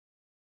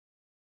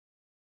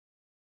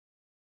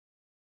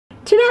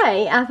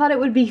Today, I thought it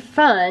would be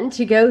fun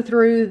to go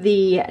through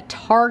the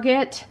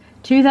Target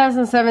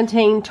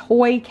 2017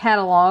 toy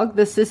catalog.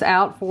 This is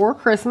out for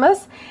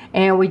Christmas,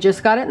 and we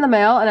just got it in the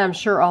mail, and I'm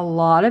sure a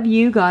lot of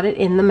you got it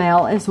in the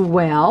mail as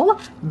well.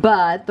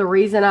 But the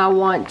reason I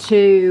want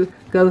to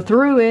go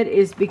through it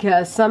is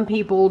because some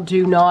people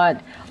do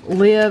not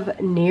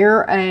live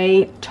near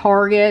a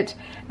Target,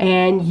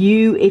 and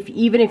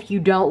even if you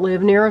don't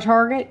live near a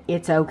Target,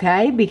 it's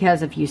okay,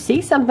 because if you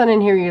see something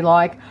in here you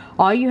like,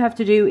 all you have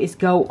to do is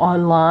go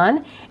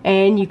online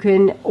and you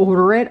can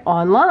order it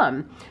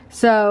online.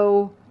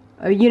 So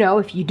you know,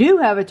 if you do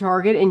have a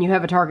Target and you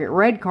have a Target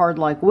red card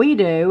like we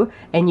do,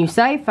 and you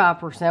save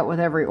 5% with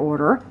every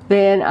order,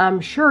 then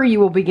I'm sure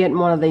you will be getting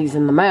one of these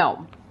in the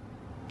mail.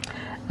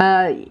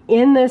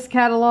 In this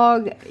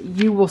catalog,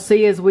 you will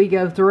see as we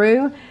go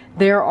through,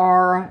 there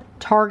are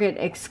Target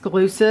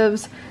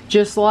exclusives.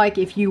 Just like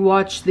if you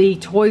watch the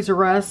Toys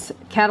R Us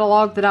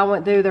catalog that I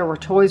went through, there were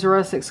Toys R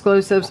Us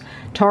exclusives.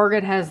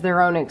 Target has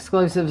their own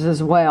exclusives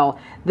as well.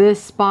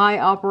 This Spy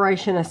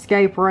Operation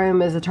Escape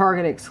Room is a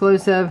Target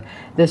exclusive.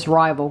 This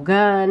Rival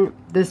Gun,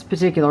 this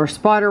particular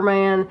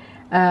Spider-Man,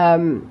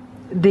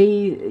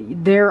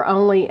 they're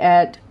only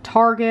at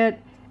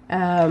Target,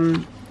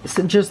 so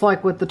just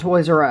like with the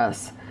Toys R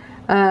Us.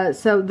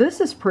 So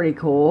this is pretty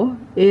cool.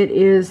 It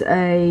is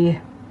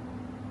a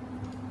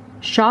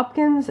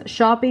Shopkins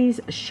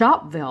Shoppy's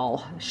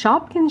Shopville.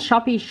 Shopkins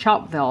Shoppy's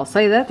Shopville.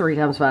 Say that 3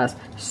 times fast.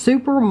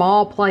 Super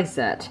Mall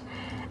playset.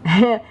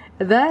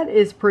 That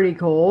is pretty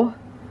cool.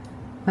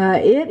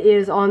 It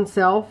is on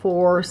sale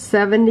for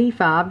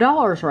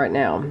 $75 right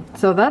now.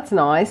 So that's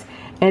nice.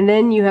 And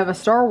then you have a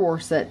Star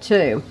Wars set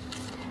too.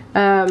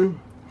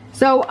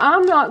 So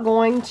I'm not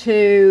going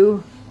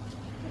to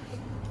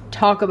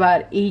talk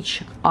about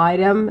each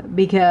item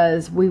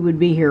because we would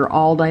be here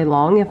all day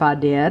long if I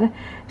did.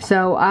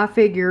 So I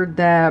figured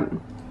that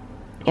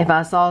if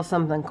I saw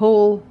something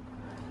cool,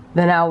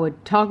 then I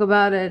would talk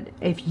about it.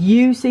 If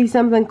you see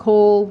something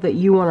cool that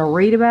you want to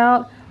read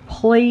about,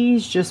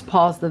 please just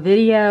pause the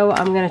video.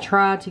 I'm going to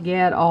try to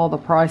get all the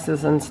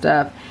prices and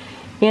stuff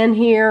in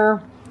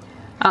here.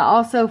 I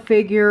also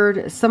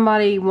figured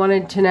somebody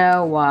wanted to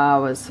know why I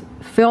was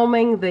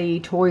filming the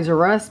Toys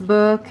R Us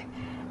book.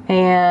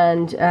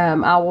 And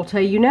I will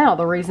tell you now,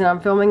 the reason I'm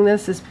filming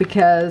this is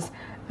because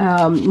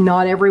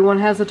not everyone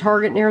has a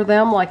Target near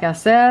them, like I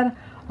said.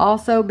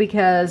 Also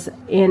because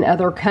in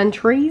other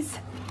countries,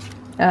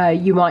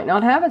 you might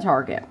not have a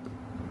Target.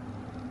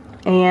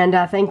 And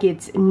I think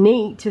it's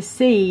neat to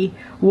see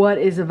what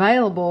is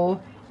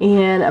available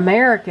in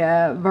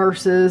America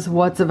versus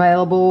what's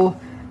available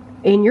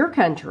in your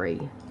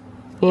country,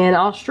 in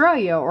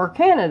Australia or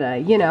Canada.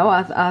 You know,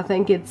 I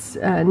think it's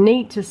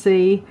neat to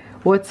see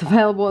what's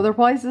available other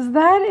places.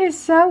 That is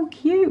so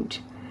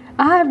cute.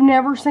 I have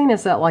never seen a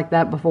set like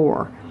that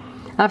before.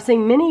 I've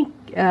seen many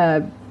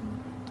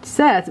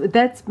sets.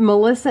 That's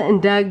Melissa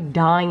and Doug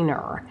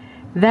Diner.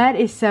 That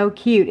is so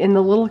cute. And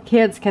the little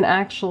kids can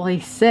actually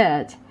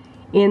sit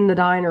in the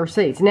diner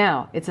seats.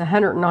 Now, it's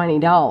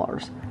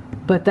 $190,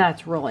 but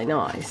that's really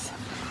nice.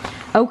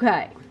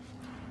 Okay.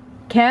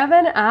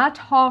 Kevin, I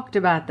talked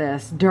about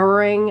this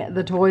during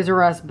the Toys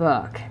R Us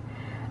book.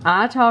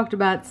 I talked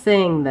about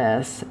seeing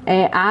this,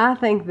 and I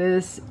think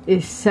this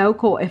is so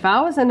cool. If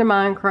I was into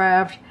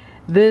Minecraft,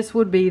 this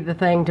would be the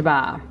thing to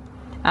buy.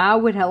 I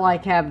would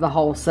have the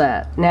whole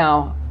set.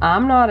 Now,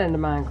 I'm not into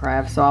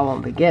Minecraft, so I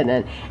won't be getting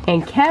it.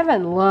 And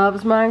Kevin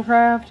loves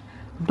Minecraft,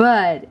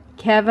 but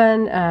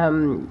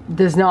Kevin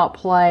does not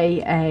play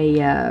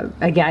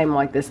a game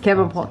like this.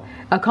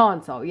 A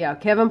console, yeah.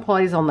 Kevin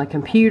plays on the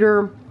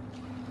computer.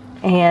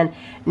 And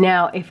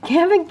now, if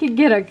Kevin could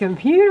get a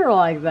computer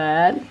like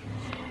that,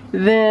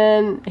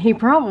 then he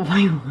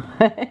probably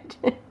would.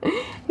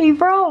 He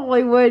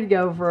probably would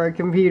go for a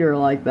computer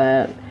like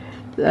that.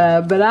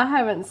 But I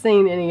haven't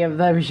seen any of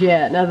those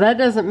yet. Now, that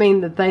doesn't mean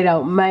that they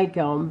don't make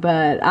them,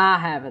 but I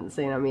haven't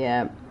seen them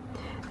yet.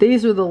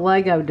 These are the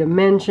Lego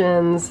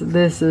Dimensions.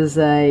 This is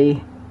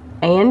a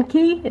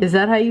Anki. Is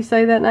that how you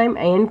say that name?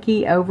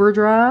 Anki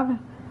Overdrive.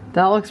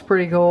 That looks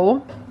pretty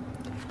cool.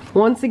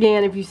 Once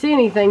again, if you see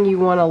anything you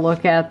want to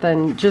look at,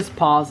 then just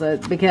pause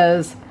it,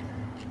 because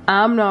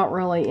I'm not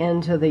really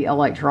into the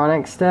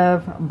electronic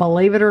stuff,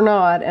 believe it or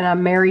not, and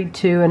I'm married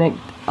to an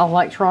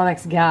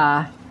electronics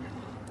guy.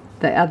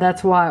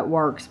 That's why it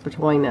works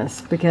between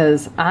us,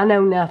 because I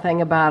know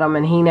nothing about them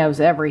and he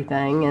knows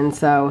everything, and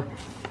so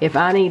if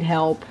I need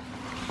help,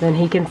 then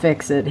he can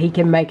fix it. He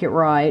can make it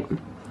right.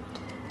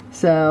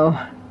 So,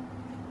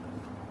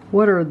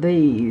 what are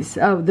these?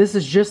 Oh, this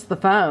is just the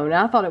phone.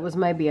 I thought it was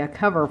maybe a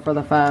cover for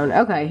the phone.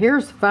 Okay,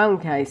 here's phone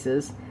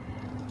cases.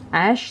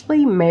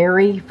 Ashley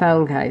Mary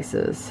phone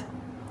cases.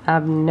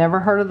 I've never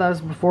heard of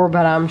those before,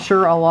 but I'm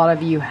sure a lot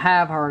of you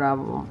have heard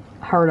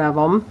of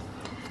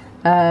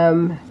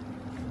them.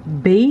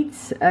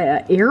 Beats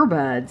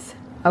earbuds.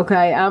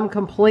 Okay, I'm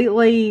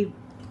completely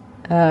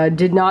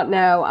did not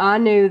know. I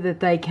knew that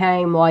they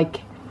came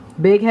like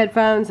big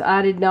headphones.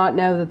 I did not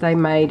know that they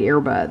made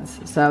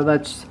earbuds. So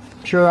that's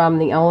true. I'm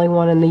the only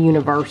one in the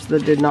universe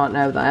that did not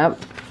know that.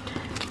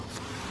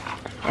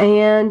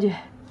 And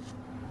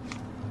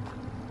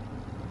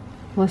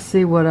let's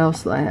see what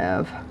else they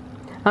have.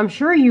 I'm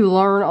sure you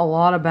learn a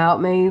lot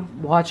about me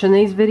watching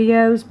these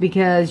videos,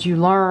 because you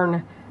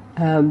learn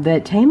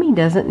that Tammy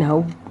doesn't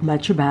know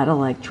much about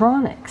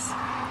electronics.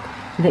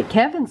 That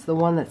Kevin's the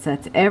one that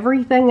sets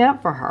everything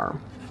up for her.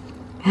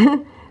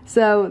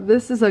 So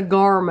this is a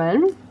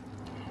Garmin.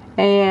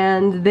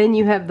 And then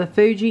you have the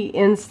Fuji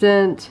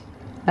Instant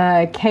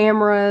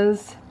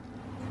cameras.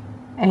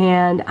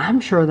 And I'm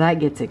sure that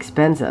gets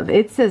expensive.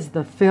 It says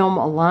the film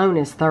alone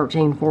is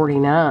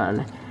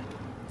 $13.49.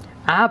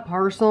 I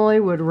personally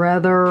would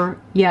rather,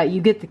 yeah,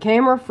 you get the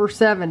camera for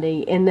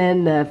 $70, and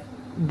then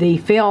the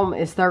film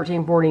is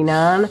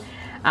 $13.49.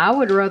 I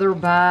would rather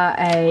buy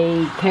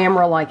a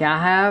camera like I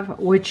have,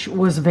 which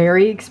was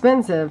very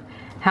expensive.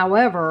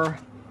 However,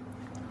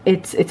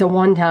 it's a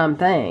one-time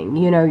thing.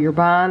 You know, you're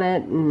buying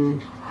it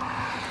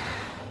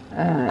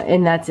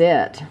and that's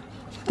it.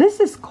 This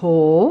is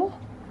cool.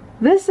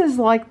 This is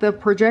like the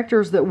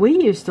projectors that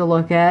we used to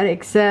look at,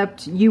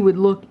 except you would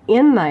look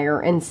in there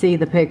and see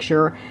the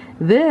picture.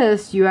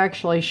 This, you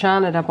actually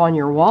shine it up on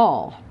your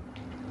wall.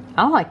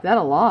 I like that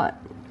a lot.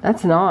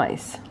 That's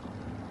nice.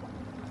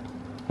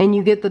 And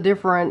you get the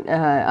different,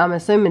 I'm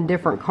assuming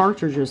different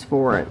cartridges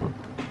for it.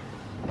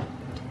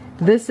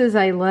 This is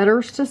a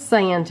Letters to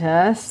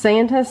Santa.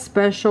 Santa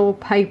special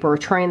paper.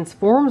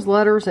 Transforms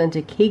letters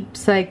into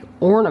keepsake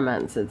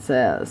ornaments, it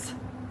says.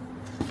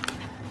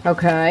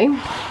 Okay.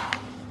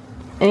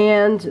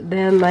 And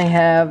then they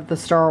have the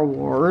Star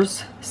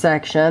Wars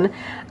section.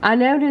 I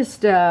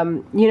noticed, you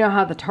know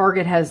how the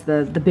Target has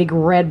the big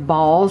red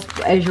balls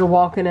as you're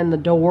walking in the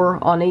door,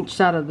 on each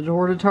side of the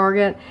door to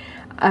Target?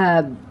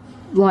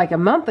 Like a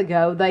month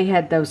ago, they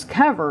had those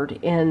covered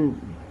in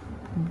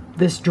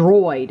this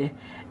droid.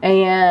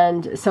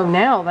 And so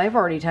now they've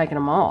already taken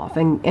them off.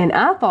 And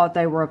I thought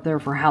they were up there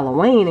for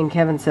Halloween, and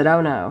Kevin said,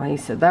 oh no. He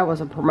said that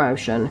was a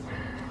promotion.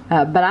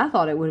 But I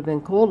thought it would have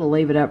been cool to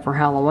leave it up for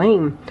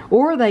Halloween.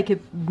 Or they could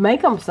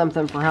make them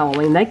something for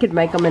Halloween. They could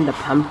make them into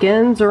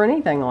pumpkins or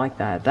anything like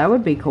that. That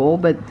would be cool,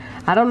 but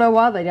I don't know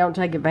why they don't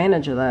take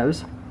advantage of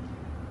those.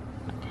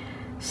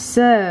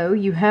 So,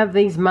 you have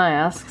these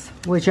masks,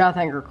 which I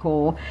think are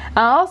cool.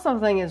 I also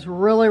think it's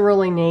really,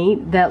 really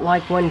neat that,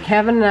 like, when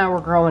Kevin and I were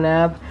growing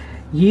up,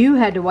 you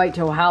had to wait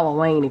till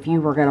Halloween if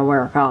you were going to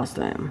wear a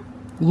costume.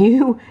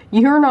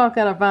 You're not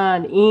going to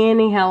find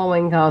any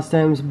Halloween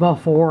costumes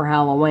before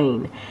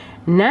Halloween.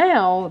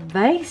 Now,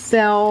 they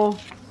sell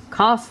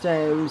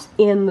costumes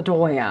in the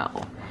toy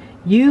aisle.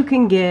 You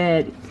can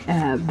get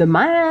the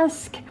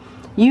mask.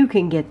 You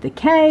can get the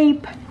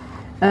cape.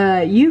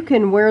 You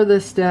can wear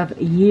this stuff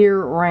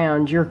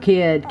year-round. Your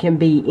kid can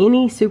be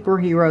any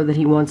superhero that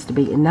he wants to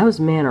be. And those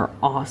men are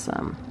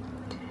awesome.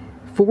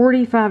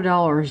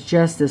 $45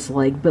 Justice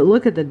League. But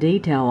look at the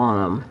detail on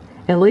them.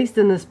 At least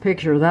in this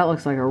picture, that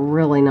looks like a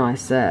really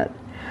nice set.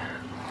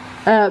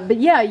 But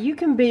yeah,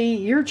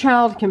 your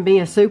child can be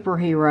a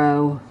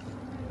superhero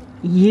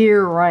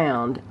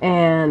year-round.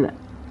 And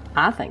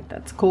I think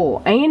that's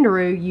cool.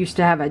 Andrew used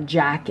to have a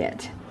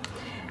jacket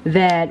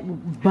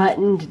that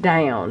buttoned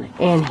down.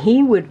 And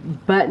he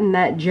would button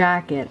that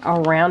jacket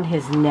around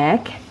his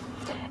neck.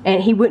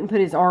 And he wouldn't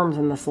put his arms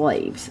in the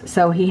sleeves.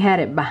 So he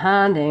had it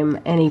behind him,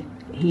 and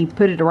he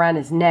put it around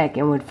his neck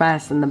and would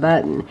fasten the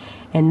button.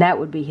 And that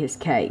would be his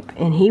cape.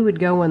 And he would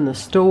go in the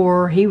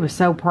store. He was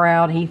so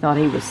proud. He thought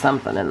he was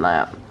something in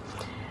that.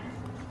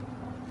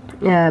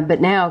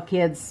 But now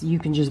kids, you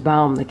can just buy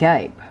them the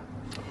cape.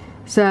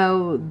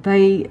 So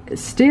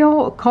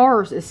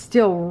Cars is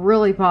still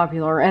really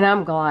popular. And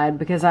I'm glad,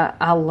 because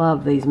I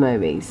love these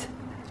movies.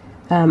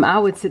 I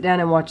would sit down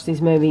and watch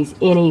these movies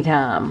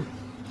anytime.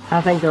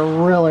 I think they're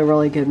really,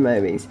 really good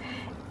movies.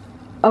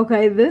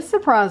 Okay, this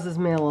surprises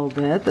me a little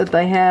bit that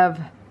they have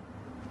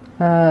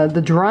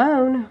the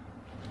drone.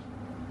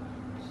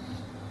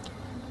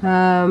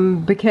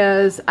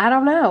 Because I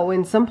don't know,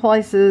 in some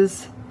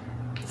places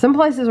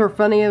are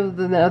funnier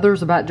than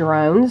others about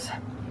drones.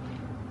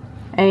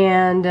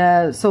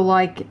 And so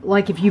like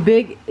if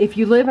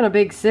you live in a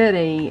big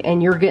city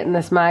and you're getting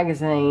this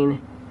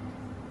magazine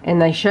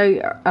and they show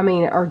you, I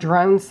mean, are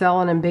drones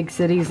selling in big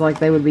cities like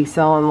they would be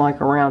selling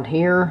like around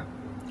here?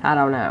 I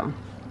don't know.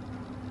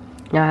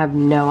 I have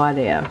no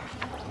idea.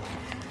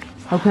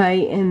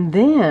 Okay, and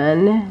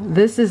then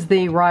this is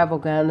the rival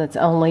gun that's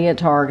only at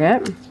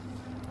Target,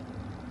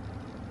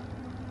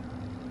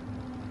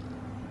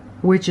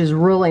 which is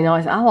really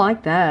nice. I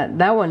like that.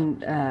 That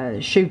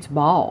one shoots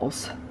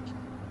balls.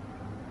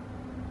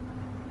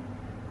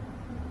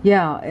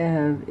 Yeah,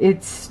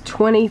 it's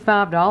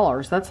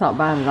 $25. That's not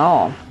bad at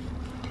all.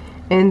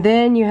 And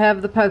then you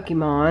have the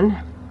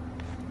Pokemon.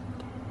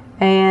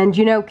 And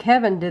you know,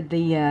 Kevin did the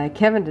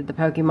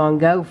Pokemon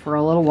Go for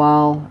a little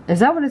while. Is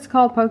that what it's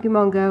called,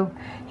 Pokemon Go?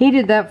 He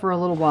did that for a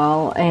little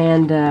while,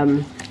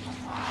 and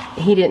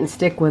he didn't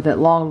stick with it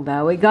long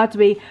though. It got to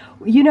be,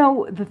 you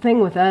know, the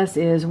thing with us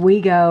is when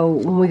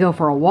we go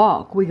for a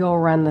walk, we go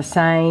around the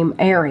same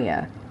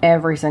area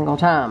every single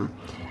time.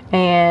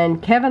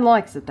 And Kevin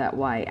likes it that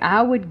way.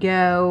 I would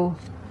go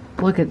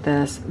look at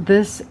this.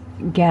 This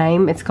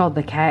game, it's called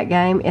the cat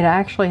game. It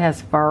actually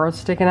has fur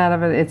sticking out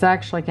of it. It's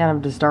actually kind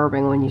of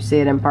disturbing when you see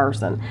it in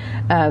person,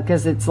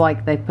 because it's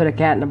like they put a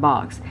cat in a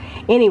box.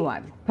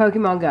 Anyway,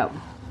 Pokemon Go.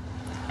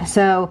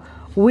 So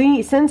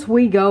since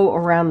we go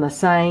around the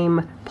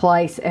same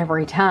place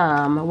every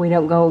time, we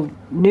don't go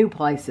new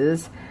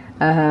places,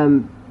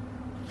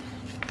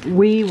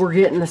 we were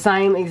getting the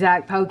same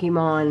exact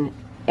Pokemon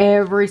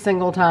every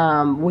single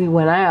time we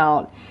went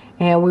out,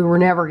 and we were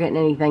never getting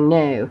anything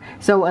new.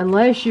 So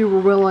unless you were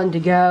willing to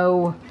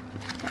go,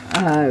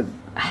 I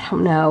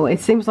don't know, it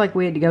seems like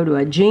we had to go to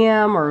a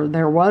gym, or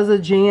there was a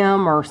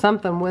gym or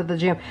something with a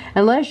gym.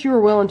 Unless you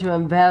were willing to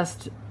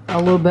invest a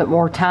little bit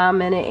more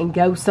time in it and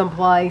go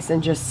someplace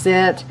and just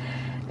sit,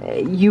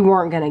 you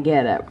weren't going to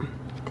get it.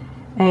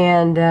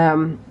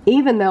 And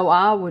even though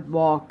I would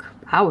walk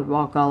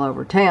all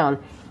over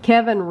town,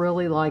 Kevin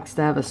really likes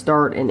to have a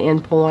start and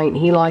end point.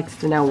 He likes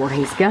to know where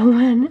he's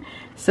going.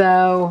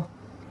 So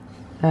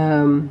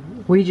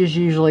we just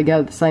usually go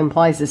to the same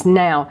places.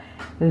 Now,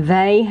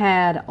 they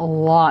had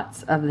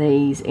lots of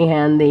these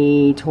in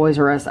the Toys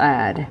R Us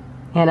ad.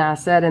 And I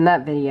said in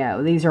that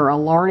video, these are a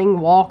learning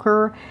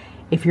walker.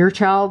 If your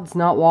child's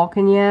not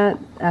walking yet,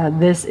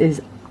 this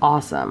is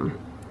awesome.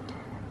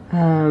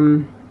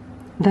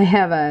 They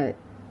have a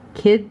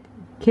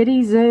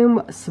Kitty Zoom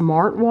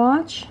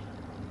smartwatch.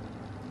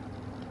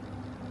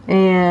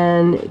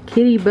 And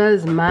Kitty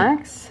Buzz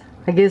Max.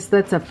 I guess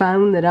that's a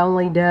phone that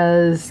only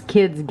does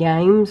kids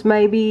games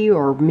maybe,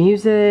 or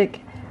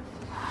music.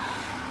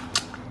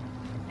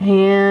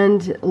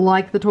 And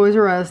like the Toys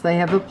R Us, they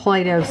have a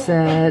Play-Doh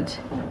set.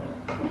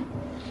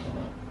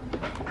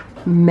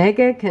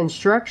 Mega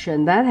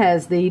Construction, that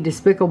has the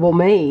Despicable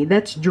Me.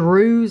 That's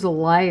Drew's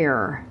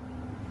lair.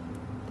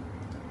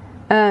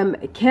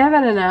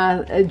 Kevin and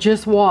I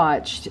just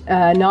watched,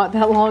 not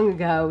that long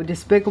ago,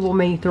 Despicable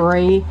Me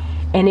 3,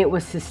 and it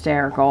was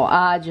hysterical.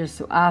 I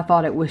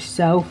thought it was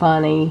so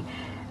funny.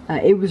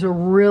 It was a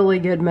really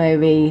good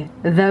movie.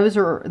 Those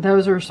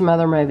are some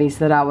other movies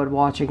that I would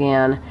watch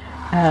again.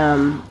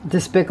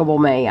 Despicable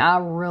Me, I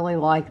really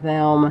like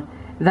them.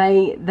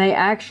 I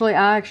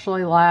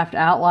actually laughed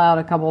out loud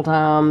a couple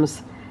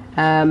times.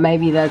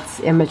 Maybe that's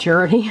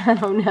immaturity, I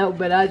don't know,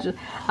 but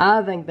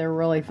I think they're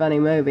really funny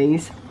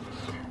movies.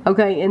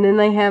 Okay, and then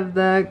they have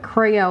the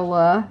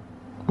Crayola,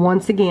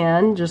 once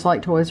again, just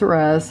like Toys R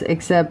Us,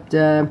 except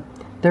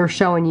they're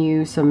showing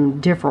you some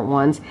different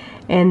ones.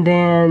 And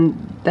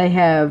then they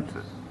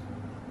have,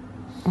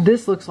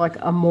 this looks like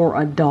a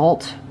more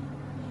adult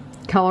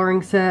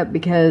coloring set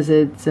because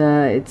it's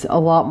a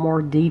lot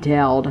more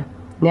detailed.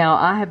 Now,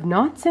 I have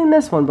not seen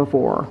this one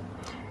before.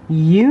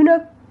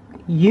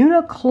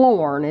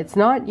 Uniclorn. It's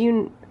not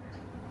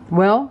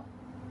well,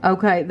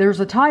 okay, there's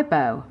a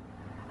typo.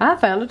 I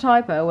found a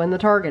typo in the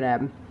Target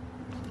ad.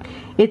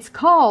 It's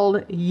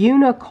called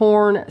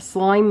Unicorn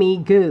Slimy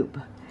Goop.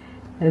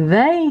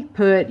 They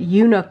put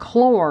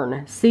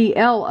Uniclorn,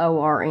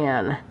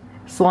 C-L-O-R-N,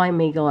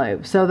 Slimy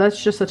Globe. So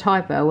that's just a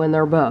typo in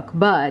their book.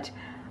 But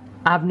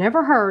I've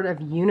never heard of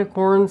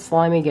Unicorn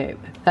Slimy Goop.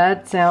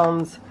 That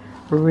sounds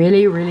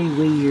really, really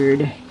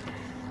weird.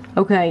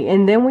 Okay,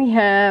 and then we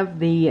have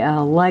the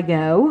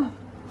Lego.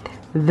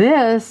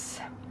 This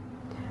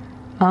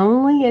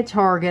only at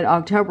Target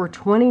October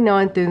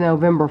 29th through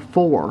November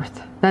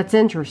 4th. That's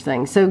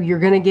interesting. So you're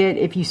going to get,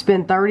 if you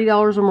spend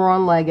 $30 or more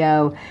on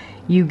Lego,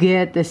 you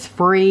get this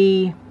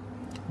free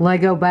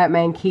Lego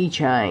Batman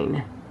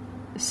keychain.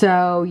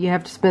 So you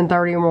have to spend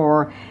 $30 or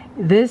more.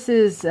 This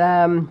is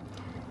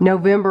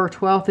November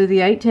 12th through the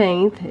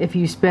 18th if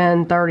you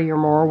spend $30 or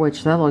more,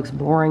 which that looks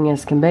boring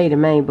as can be to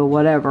me, but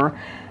whatever.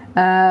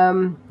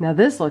 Now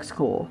this looks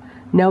cool.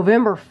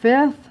 November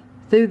 5th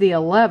through the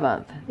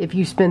 11th, if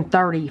you spend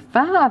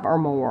 $35 or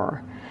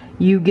more,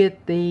 you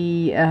get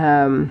the,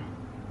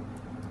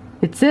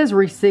 it says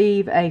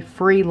receive a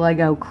free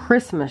Lego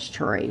Christmas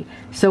tree.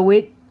 So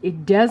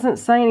it doesn't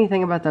say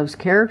anything about those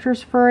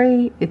characters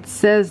free. It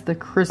says the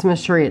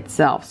Christmas tree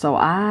itself. So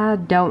I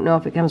don't know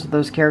if it comes with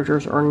those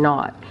characters or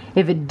not.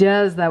 If it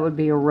does, that would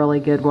be a really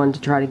good one to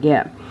try to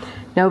get.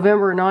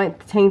 November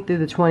 19th through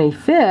the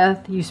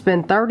 25th, you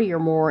spend $30 or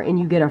more and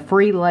you get a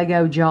free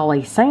Lego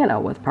Jolly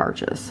Santa with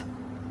purchase.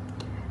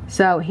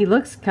 So he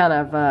looks kind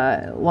of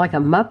like a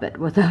Muppet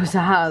with those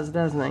eyes,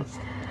 doesn't he?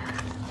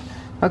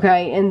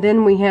 Okay, and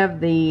then we have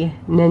the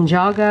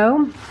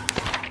Ninjago.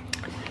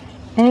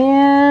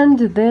 And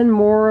then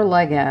more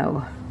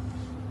Lego.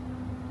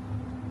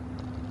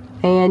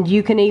 And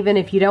you can even,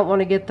 if you don't want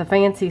to get the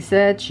fancy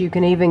sets, you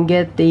can even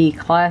get the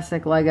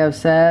classic Lego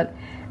set.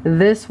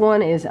 This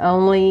one is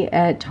only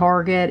at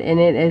Target, and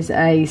it is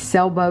a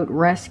Sailboat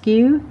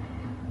Rescue.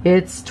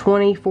 It's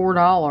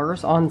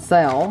 $24 on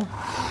sale.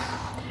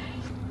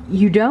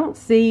 You don't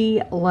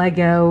see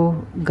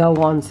Lego go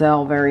on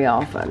sale very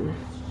often.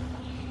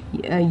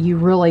 You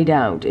really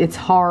don't. It's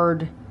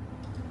hard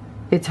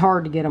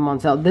to get them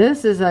on sale.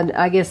 This is,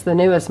 I guess, the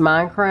newest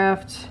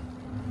Minecraft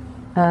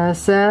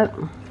set.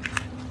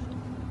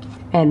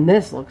 And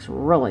this looks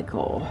really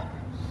cool.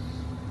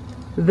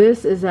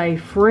 This is a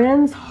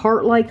Friends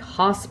Heart Lake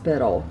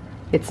Hospital.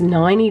 It's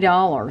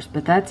 $90,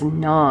 but that's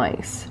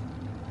nice.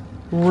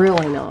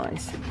 Really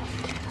nice.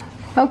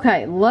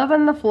 Okay,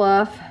 loving the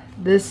fluff.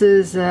 This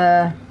is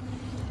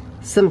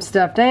some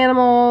stuffed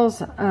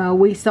animals.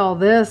 We saw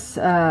this,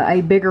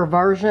 a bigger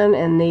version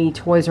in the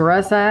Toys R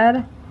Us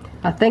ad.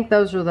 I think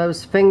those are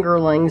those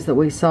fingerlings that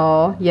we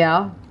saw.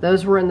 Yeah,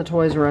 those were in the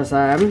Toys R Us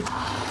ad.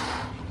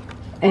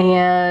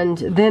 And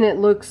then it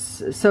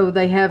looks, so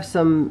they have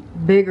some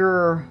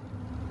bigger,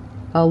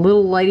 a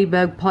little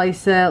ladybug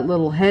playset,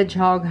 little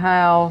hedgehog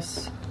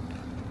house,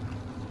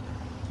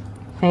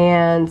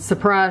 and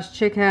surprise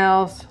chick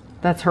house.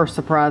 That's her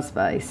surprise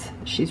face.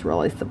 She's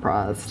really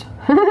surprised.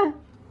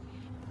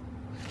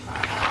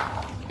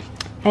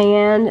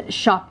 And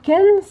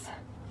Shopkins,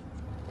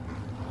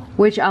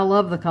 which I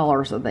love the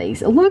colors of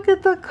these. Look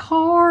at the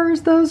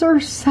cars. Those are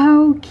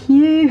so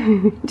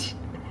cute.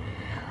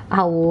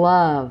 I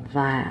love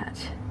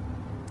that.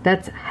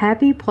 That's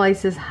Happy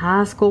Places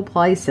High School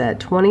Playset,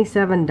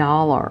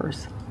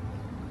 $27.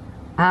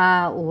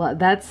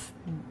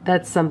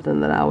 That's something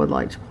that I would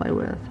like to play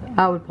with.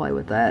 I would play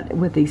with that,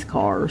 with these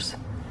cars.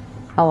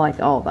 I like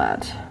all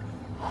that.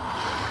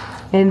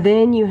 And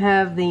then you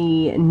have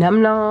the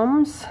Num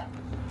Noms.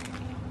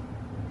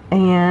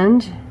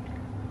 And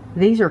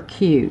these are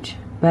cute,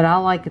 but I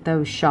like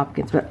those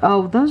Shopkins. But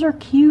oh, those are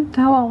cute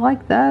though. I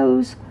like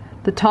those.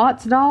 The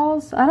Tots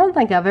dolls. I don't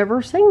think I've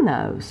ever seen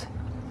those.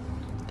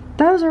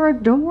 Those are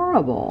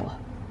adorable.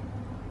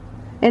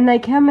 And they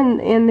come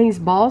in these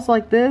balls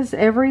like this,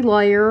 every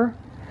layer.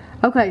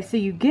 Okay, so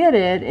you get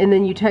it, and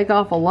then you take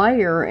off a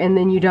layer, and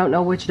then you don't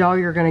know which doll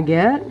you're going to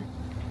get.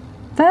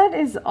 That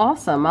is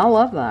awesome. I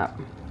love that.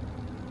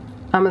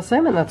 I'm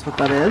assuming that's what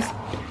that is.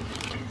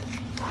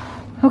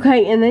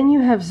 Okay, and then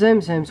you have Zoom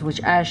Zooms,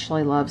 which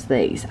Ashley loves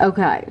these.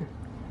 Okay,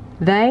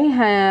 they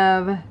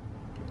have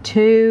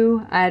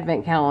 2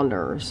 advent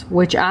calendars,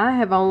 which I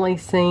have only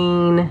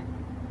seen,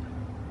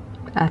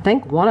 I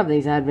think one of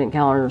these advent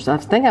calendars, I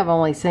think I've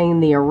only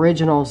seen the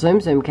original Zoom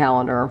Zoom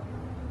calendar.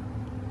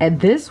 And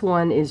this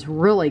one is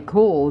really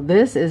cool.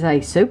 This is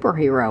a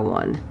superhero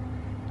one.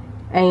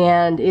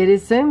 And it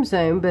is Zoom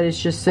Zoom, but it's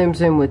just Zoom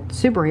Zoom with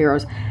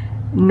superheroes.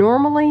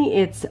 Normally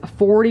it's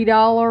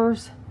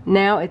 $40.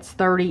 Now it's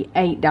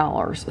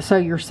 $38. So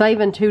you're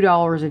saving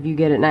 $2 if you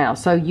get it now.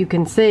 So you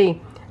can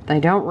see they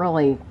don't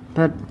really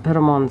put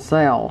them on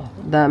sale.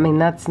 I mean,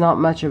 that's not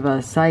much of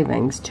a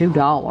savings,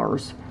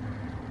 $2.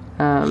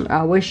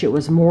 I wish it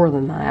was more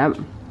than that,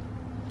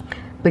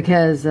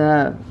 because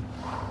I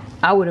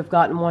would have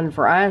gotten one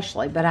for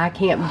Ashley, but I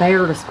can't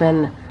bear to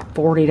spend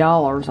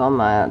 $40 on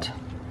that.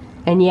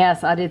 And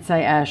yes, I did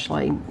say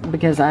Ashley,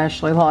 because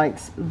Ashley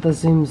likes the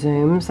Zoom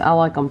Zooms. I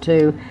like them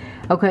too.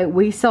 Okay,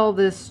 we saw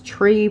this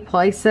tree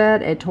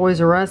playset at Toys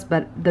R Us,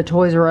 but the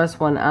Toys R Us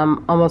one,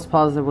 I'm almost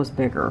positive was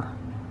bigger.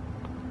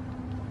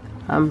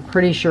 I'm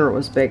pretty sure it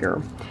was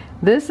bigger.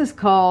 This is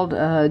called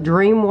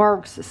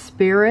DreamWorks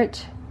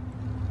Spirit.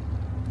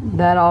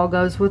 That all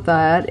goes with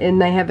that.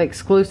 And they have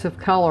exclusive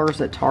colors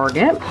at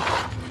Target.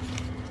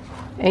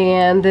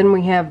 And then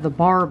we have the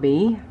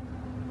Barbie.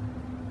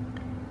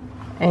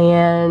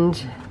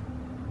 And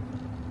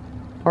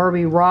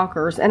Barbie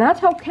rockers. And I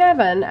told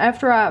Kevin,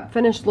 after I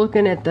finished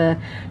looking at the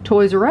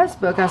Toys R Us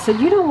book, I said,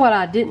 you know what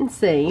I didn't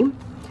see?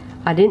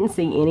 I didn't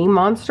see any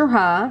Monster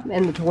High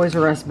in the Toys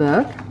R Us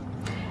book.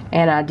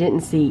 And I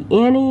didn't see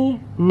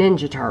any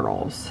Ninja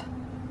Turtles.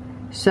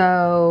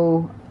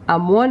 So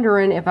I'm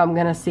wondering if I'm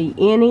going to see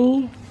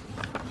any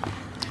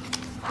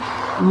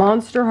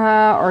Monster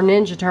High or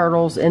Ninja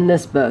Turtles in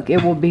this book.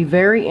 It will be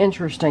very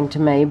interesting to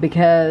me,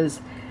 because,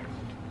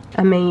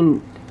 I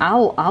mean, I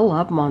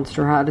love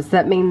Monster High. Does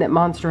that mean that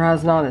Monster High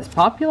is not as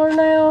popular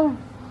now?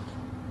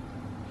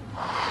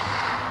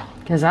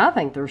 Because I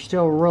think they're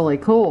still really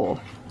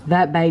cool.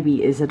 That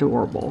baby is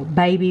adorable.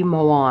 Baby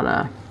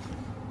Moana.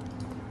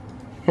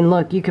 And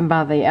look, you can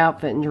buy the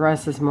outfit and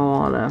dress as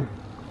Moana.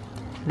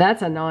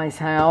 That's a nice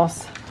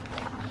house.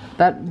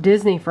 That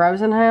Disney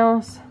Frozen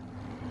house,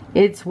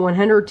 it's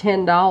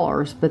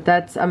 $110, but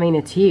that's, I mean,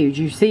 it's huge.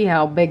 You see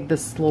how big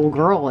this little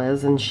girl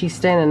is, and she's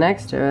standing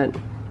next to it.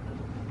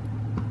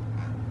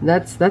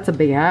 That's a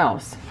big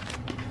house.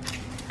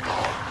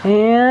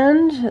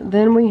 And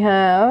then we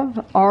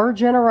have Our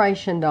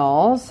Generation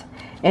dolls.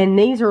 And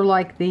these are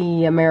like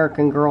the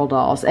American Girl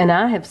dolls. And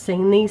I have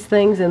seen these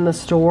things in the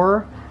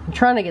store. I'm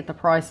trying to get the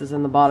prices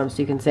in the bottom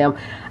so you can see them.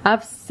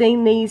 I've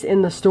seen these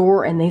in the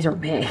store, and these are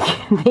big.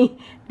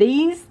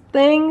 These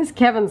things,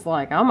 Kevin's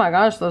like, oh my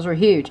gosh, those are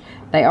huge.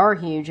 They are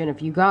huge, and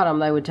if you got them,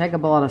 they would take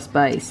up a lot of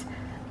space.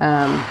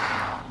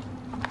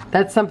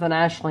 That's something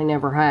Ashley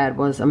never had,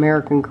 was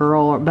American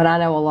Girl, but I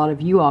know a lot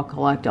of you all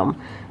collect them.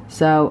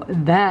 So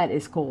that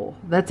is cool.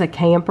 That's a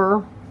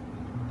camper.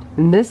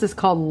 And this is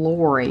called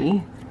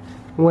Lori,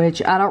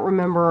 which I don't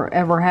remember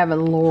ever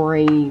having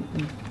Lori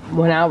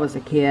when I was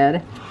a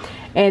kid.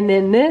 And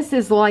then this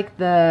is like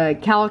the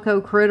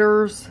Calico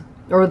Critters,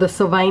 or the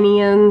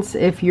Sylvanians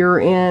if you're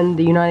in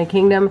the United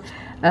Kingdom.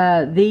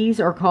 These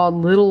are called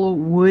Little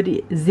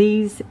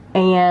Woodsies,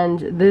 and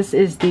this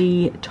is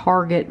the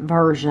Target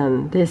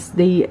version.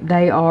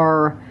 They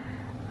are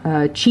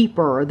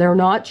cheaper. They're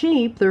not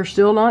cheap. They're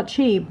still not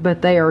cheap,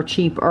 but they are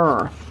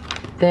cheaper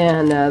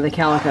than the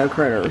Calico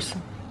Critters.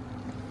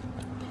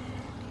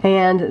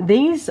 And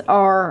these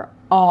are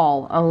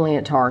all only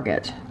at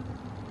Target.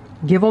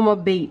 Give them a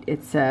beat,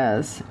 it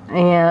says.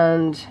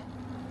 And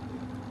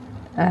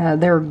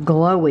they're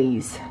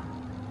glowies.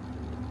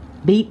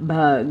 Beat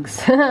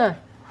bugs.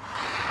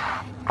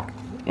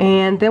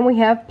 And then we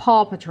have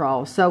Paw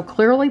Patrol. So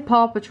clearly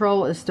Paw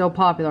Patrol is still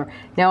popular.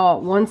 Now,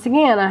 once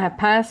again, I have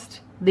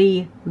passed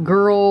the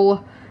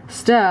girl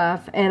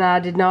stuff and I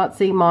did not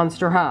see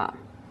Monster High.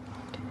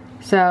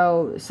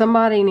 So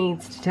somebody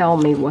needs to tell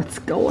me what's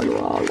going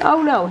wrong.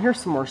 Oh no, here's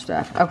some more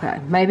stuff. Okay,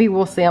 maybe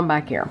we'll see them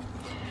back here.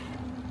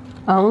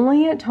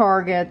 Only at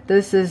Target.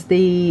 This is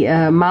the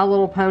My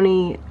Little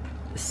Pony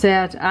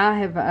set. I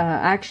have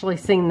actually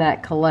seen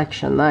that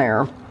collection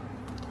there.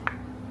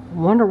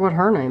 Wonder what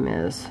her name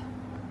is.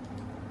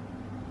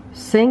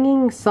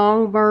 Singing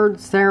Songbird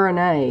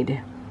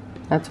Serenade.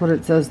 That's what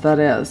it says that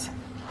is.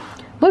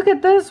 Look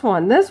at this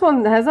one. This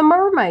one has a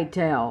mermaid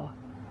tail.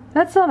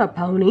 That's not a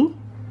pony.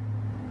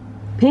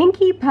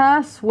 Pinkie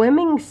Pie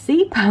swimming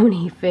sea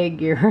pony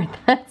figure.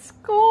 That's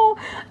cool.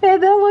 Yeah,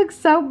 that looks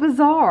so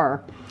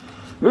bizarre.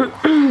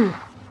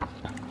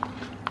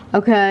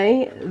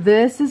 Okay,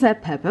 this is a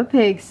Peppa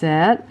Pig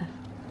set.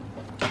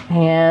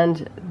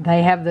 And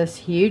they have this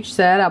huge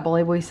set. I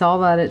believe we saw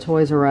that at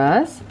Toys R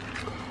Us.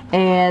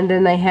 And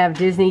then they have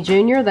Disney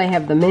Junior. They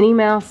have the Minnie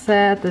Mouse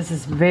set. This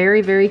is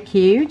very, very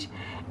cute.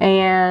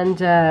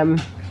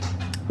 And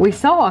we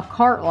saw a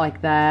cart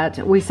like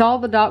that. We saw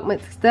the Doc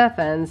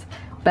McStuffins.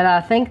 But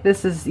I think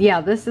this is, yeah,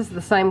 this is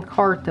the same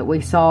cart that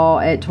we saw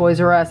at Toys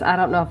R Us. I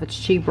don't know if it's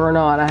cheaper or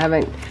not. I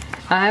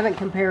haven't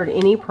compared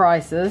any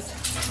prices.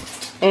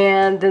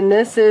 And then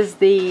this is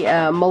the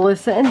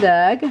Melissa and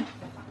Doug.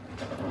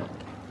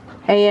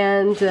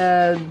 And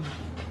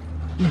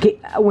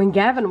when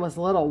Gavin was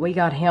little, we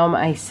got him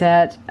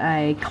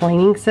a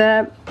cleaning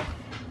set.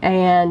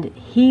 And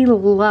he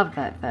loved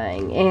that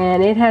thing.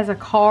 And it has a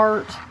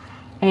cart.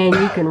 And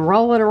you can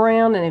roll it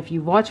around, and if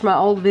you watch my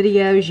old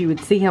videos, you would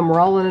see him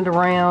rolling it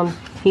around.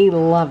 He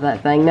loved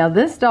that thing. Now,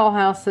 this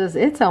dollhouse says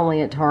it's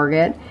only at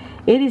Target.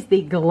 It is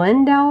the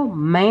Glendale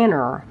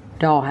Manor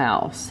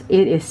dollhouse.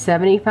 It is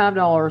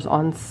 $75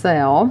 on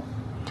sale.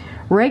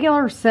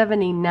 Regular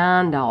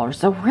 $79.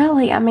 So,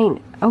 really, I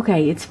mean,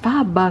 okay, it's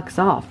 $5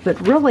 off.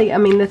 But really, I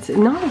mean, that's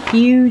not a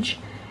huge...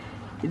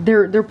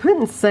 They're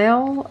putting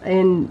sale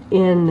in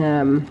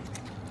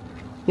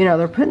you know,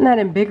 they're putting that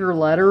in bigger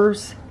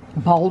letters,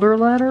 bolder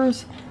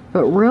letters,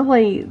 but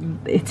really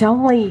it's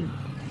only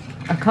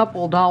a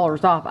couple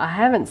dollars off. I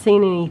haven't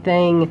seen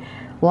anything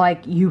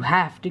like you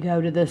have to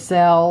go to this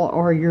sale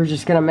or you're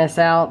just gonna miss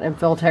out and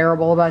feel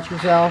terrible about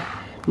yourself.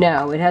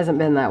 No, it hasn't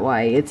been that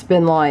way. It's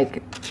been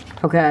like,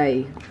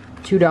 okay,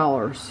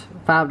 $2,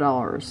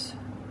 $5,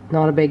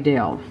 not a big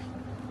deal.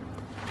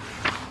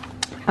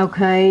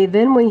 Okay,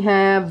 then we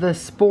have the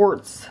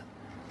sports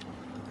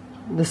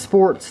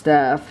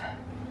stuff.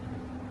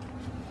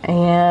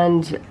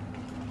 And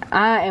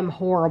I am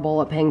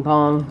horrible at ping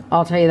pong.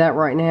 I'll tell you that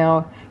right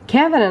now.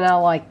 Kevin and I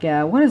like,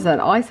 what is that,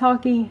 ice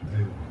hockey?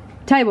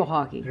 Table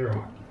hockey. Air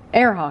hockey.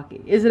 Air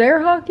hockey. Is it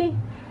air hockey?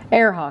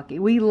 Air hockey.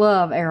 We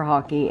love air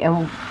hockey.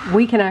 And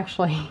we can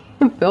actually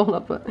build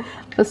up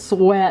a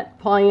sweat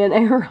playing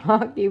air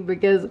hockey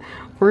because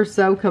we're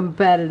so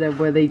competitive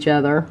with each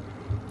other.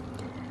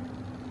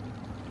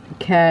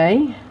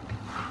 Okay.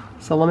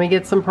 So let me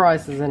get some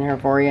prices in here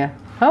for you.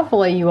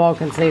 Hopefully you all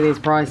can see these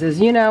prices.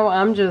 You know,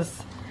 I'm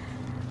just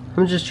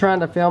trying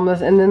to film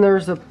this. And then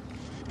there's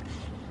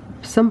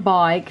some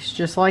bikes,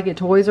 just like at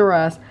Toys R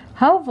Us.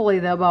 Hopefully,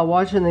 though, by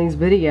watching these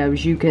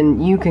videos, you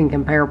can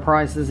compare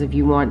prices if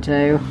you want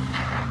to.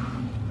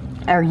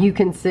 Or you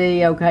can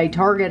see, okay,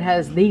 Target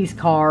has these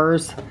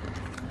cars.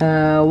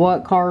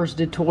 What cars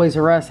did Toys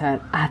R Us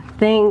have? I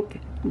think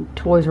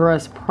Toys R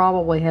Us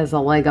probably has a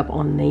leg up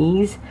on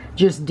these.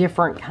 Just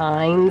different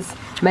kinds.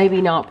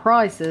 Maybe not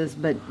prices,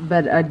 but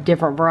a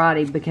different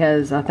variety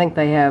because I think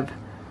they have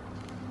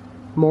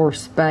more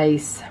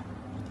space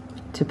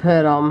to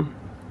put them.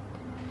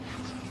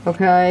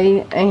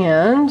 Okay,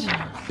 and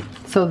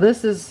so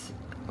this is,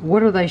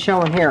 what are they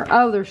showing here?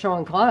 Oh, they're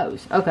showing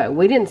clothes. Okay,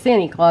 we didn't see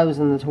any clothes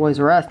in the Toys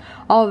R Us.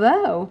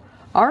 Although,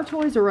 our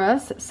Toys R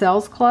Us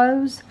sells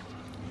clothes,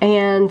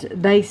 and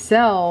they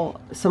sell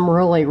some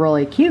really,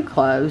 really cute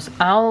clothes.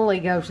 I only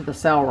go to the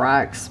sale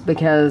racks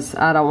because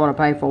I don't want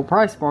to pay full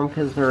price for them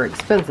because they're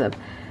expensive.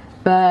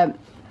 But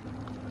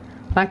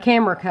my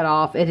camera cut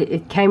off.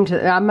 It came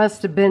to, I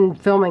must have been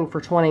filming for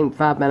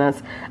 25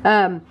 minutes.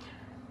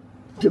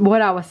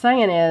 What I was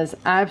saying is,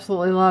 I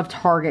absolutely love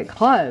Target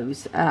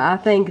clothes. I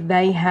think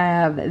they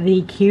have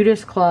the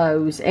cutest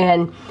clothes,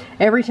 and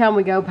every time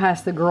we go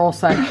past the girl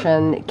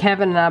section,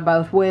 Kevin and I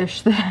both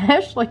wish that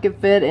Ashley could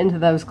fit into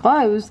those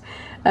clothes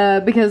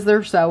because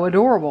they're so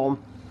adorable.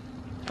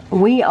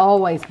 We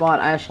always bought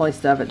Ashley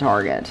stuff at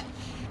Target.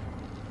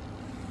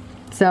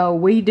 So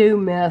we do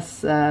miss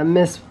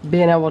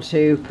being able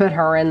to put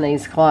her in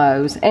these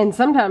clothes. And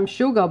sometimes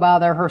she'll go by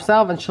there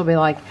herself and she'll be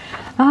like,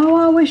 oh,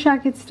 I wish I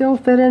could still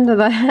fit into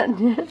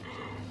that.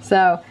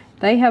 So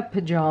they have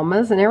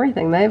pajamas and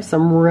everything. They have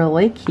some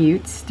really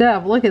cute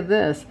stuff. Look at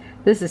this.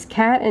 This is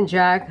Cat and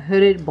Jack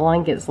hooded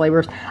blanket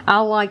sleepers. I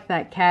like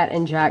that Cat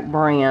and Jack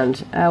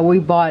brand. We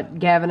bought,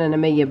 Gavin and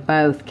Amelia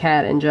both,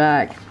 Cat and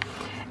Jack.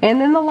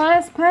 And then the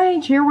last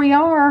page, here we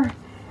are.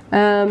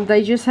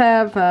 They just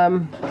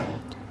have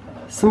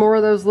some more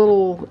of those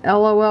little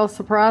LOL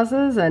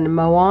surprises and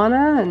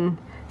Moana. And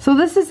so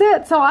this is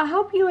it. So I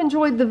hope you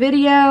enjoyed the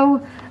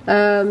video.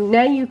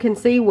 Now you can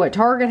see what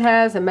Target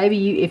has, and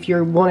maybe if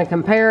you want to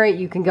compare it,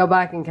 you can go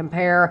back and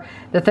compare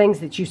the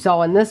things that you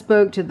saw in this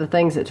book to the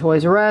things at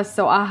Toys R Us.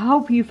 So I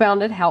hope you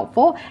found it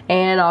helpful,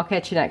 and I'll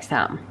catch you next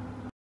time.